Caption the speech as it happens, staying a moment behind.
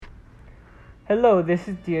Hello, this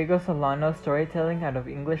is Diego Solano storytelling out of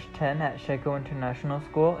English 10 at Shekou International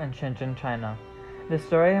School in Shenzhen, China. The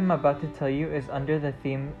story I'm about to tell you is under the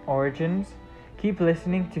theme Origins. Keep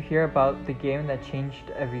listening to hear about the game that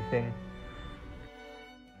changed everything.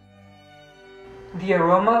 The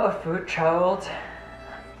aroma of food traveled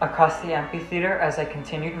across the amphitheater as I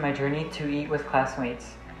continued my journey to eat with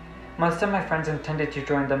classmates. Most of my friends intended to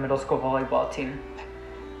join the middle school volleyball team,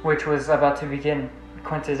 which was about to begin.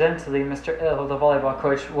 Coincidentally, Mr. Il, the volleyball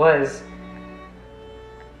coach, was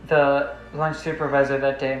the lunch supervisor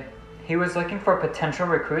that day. He was looking for potential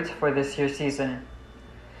recruits for this year's season.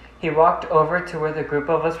 He walked over to where the group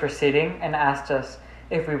of us were sitting and asked us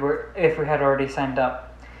if we had already signed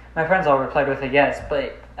up. My friends all replied with a yes,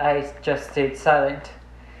 but I just stayed silent.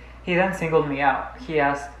 He then singled me out. He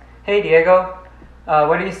asked, "Hey Diego,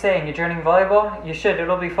 what are you saying? You joining volleyball? You should,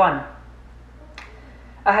 it'll be fun."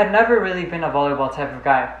 I had never really been a volleyball type of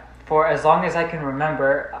guy. For as long as I can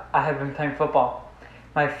remember, I have been playing football.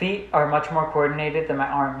 My feet are much more coordinated than my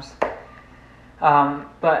arms.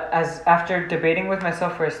 But after debating with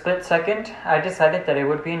myself for a split second, I decided that it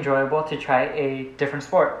would be enjoyable to try a different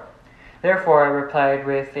sport. Therefore, I replied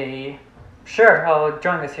with a, "Sure, I'll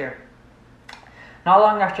join this year." Not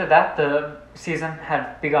long after that, the season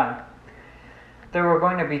had begun. There were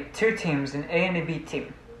going to be two teams, an A and a B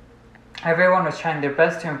team. Everyone was trying their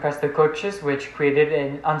best to impress the coaches, which created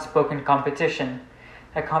an unspoken competition.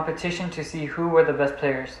 A competition to see who were the best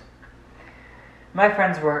players. My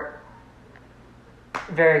friends were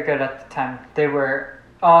very good at the time. They were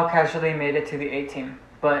all casually made it to the A team,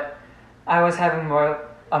 but I was having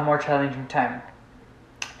a more challenging time.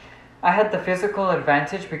 I had the physical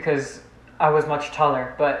advantage because I was much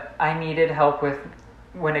taller, but I needed help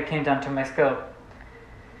when it came down to my skill.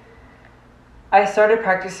 I started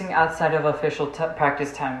practicing outside of official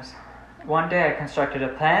practice times. One day I constructed a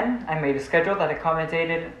plan. I made a schedule that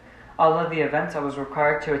accommodated all of the events I was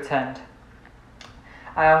required to attend.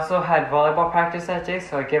 I also had volleyball practice that day,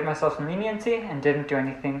 so I gave myself some leniency and didn't do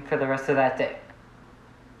anything for the rest of that day.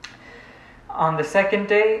 On the second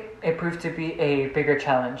day, it proved to be a bigger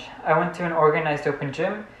challenge. I went to an organized open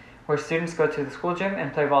gym where students go to the school gym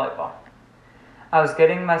and play volleyball. I was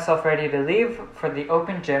getting myself ready to leave for the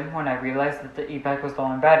open gym when I realized that the e-bike was low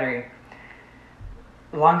on battery.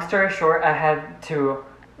 Long story short, I had to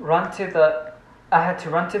run to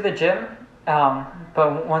the gym,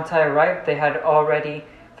 but once I arrived, they had already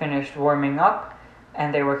finished warming up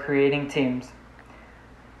and they were creating teams.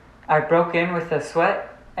 I broke in with a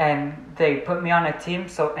sweat and they put me on a team,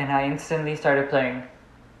 and I instantly started playing.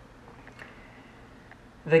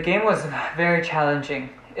 The game was very challenging.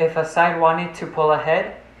 If a side wanted to pull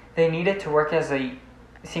ahead, they needed to work as a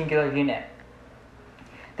singular unit.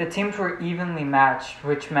 The teams were evenly matched,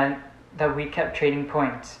 which meant that we kept trading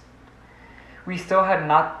points. I still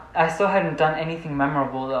hadn't done anything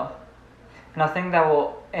memorable though. Nothing that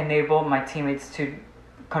will enable my teammates to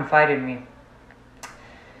confide in me.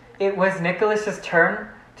 It was Nicholas's turn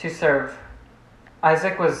to serve.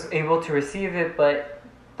 Isaac was able to receive it, but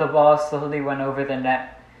the ball slowly went over the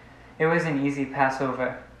net. It was an easy pass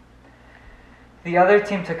over. The other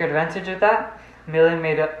team took advantage of that. Millen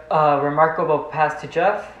made a remarkable pass to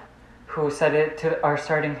Jeff, who set it to our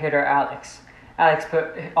starting hitter, Alex. Alex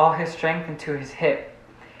put all his strength into his hit.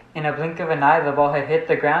 In a blink of an eye, the ball had hit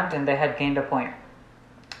the ground and they had gained a point.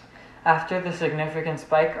 After the significant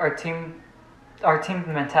spike, our team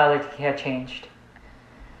mentality had changed.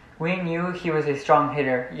 We knew he was a strong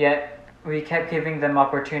hitter, yet we kept giving them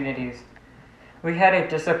opportunities. We had a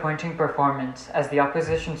disappointing performance. As the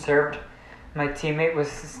opposition served, my teammate was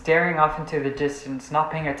staring off into the distance, not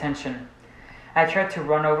paying attention. I tried to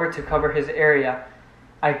run over to cover his area.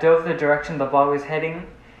 I dove the direction the ball was heading,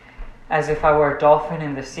 as if I were a dolphin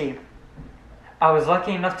in the sea. I was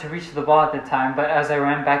lucky enough to reach the ball at the time, but as I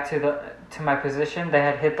ran back to my position, they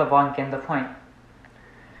had hit the ball and gained the point.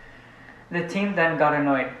 The team then got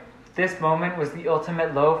annoyed. This moment was the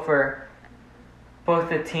ultimate low for both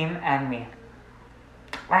the team and me.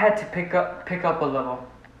 I had to pick up a level.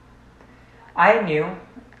 I knew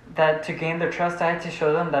that to gain their trust, I had to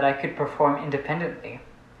show them that I could perform independently.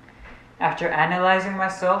 After analyzing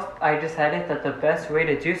myself, I decided that the best way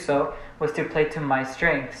to do so was to play to my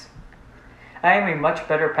strengths. I am a much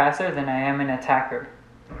better passer than I am an attacker.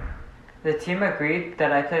 The team agreed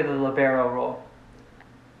that I play the libero role.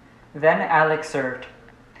 Then Alex served.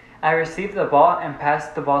 I received the ball and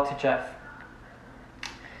passed the ball to Jeff.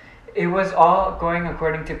 It was all going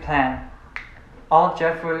according to plan. All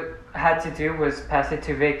Jeff had to do was pass it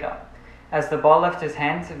to Veka. As the ball left his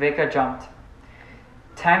hands, Veka jumped.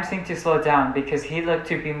 Time seemed to slow down because he looked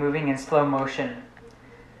to be moving in slow motion.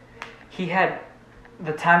 He had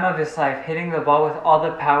the time of his life, hitting the ball with all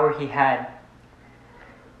the power he had.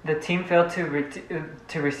 The team failed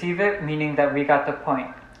to receive it, meaning that we got the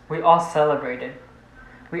point. We all celebrated.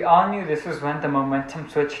 We all knew this was when the momentum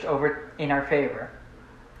switched over in our favor.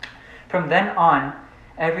 From then on,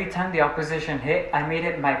 every time the opposition hit, I made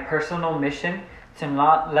it my personal mission to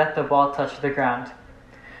not let the ball touch the ground.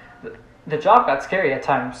 The job got scary at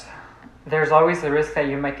times. There's always the risk that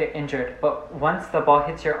you might get injured, but once the ball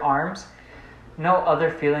hits your arms, no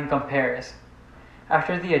other feeling compares.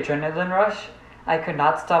 After the adrenaline rush, I could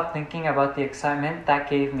not stop thinking about the excitement that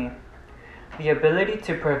gave me. The ability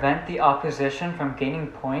to prevent the opposition from gaining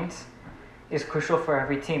points is crucial for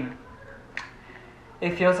every team.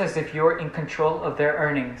 It feels as if you're in control of their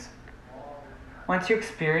earnings. Once you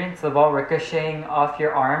experience the ball ricocheting off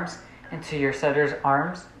your arms into your setter's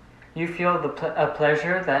arms, you feel a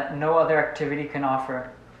pleasure that no other activity can offer.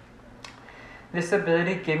 This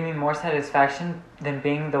ability gave me more satisfaction than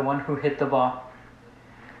being the one who hit the ball.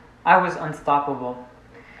 I was unstoppable.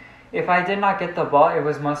 If I did not get the ball, it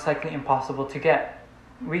was most likely impossible to get.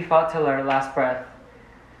 We fought till our last breath.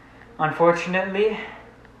 Unfortunately,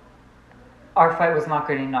 our fight was not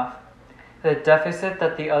good enough. The deficit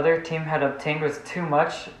that the other team had obtained was too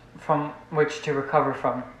much from which to recover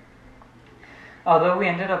from. Although we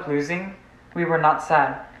ended up losing, we were not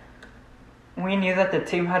sad. We knew that the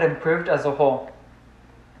team had improved as a whole.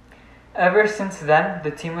 Ever since then,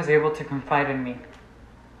 the team was able to confide in me,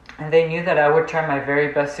 and they knew that I would try my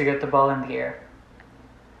very best to get the ball in the air.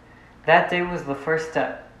 That day was the first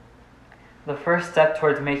step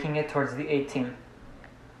towards making it towards the A team.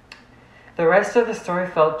 The rest of the story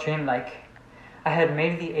felt dreamlike. I had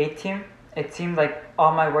made the A team. It seemed like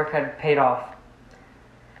all my work had paid off.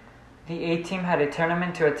 The A team had a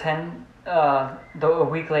tournament to attend a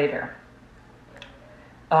week later.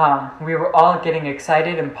 We were all getting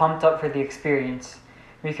excited and pumped up for the experience.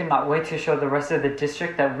 We could not wait to show the rest of the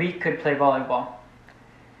district that we could play volleyball.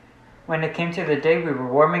 When it came to the day, we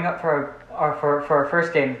were warming up for our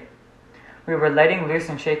first game. We were letting loose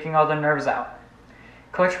and shaking all the nerves out.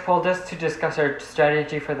 Coach pulled us to discuss our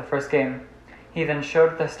strategy for the first game. He then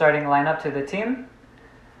showed the starting lineup to the team.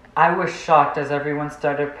 I was shocked as everyone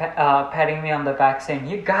started patting me on the back saying,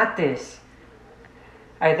 "You got this."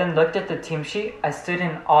 I then looked at the team sheet. I stood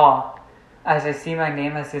in awe as I see my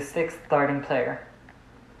name as the 6th starting player.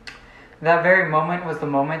 That very moment was the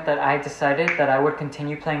moment that I decided that I would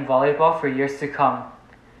continue playing volleyball for years to come.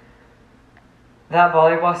 That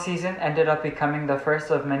volleyball season ended up becoming the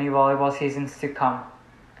first of many volleyball seasons to come.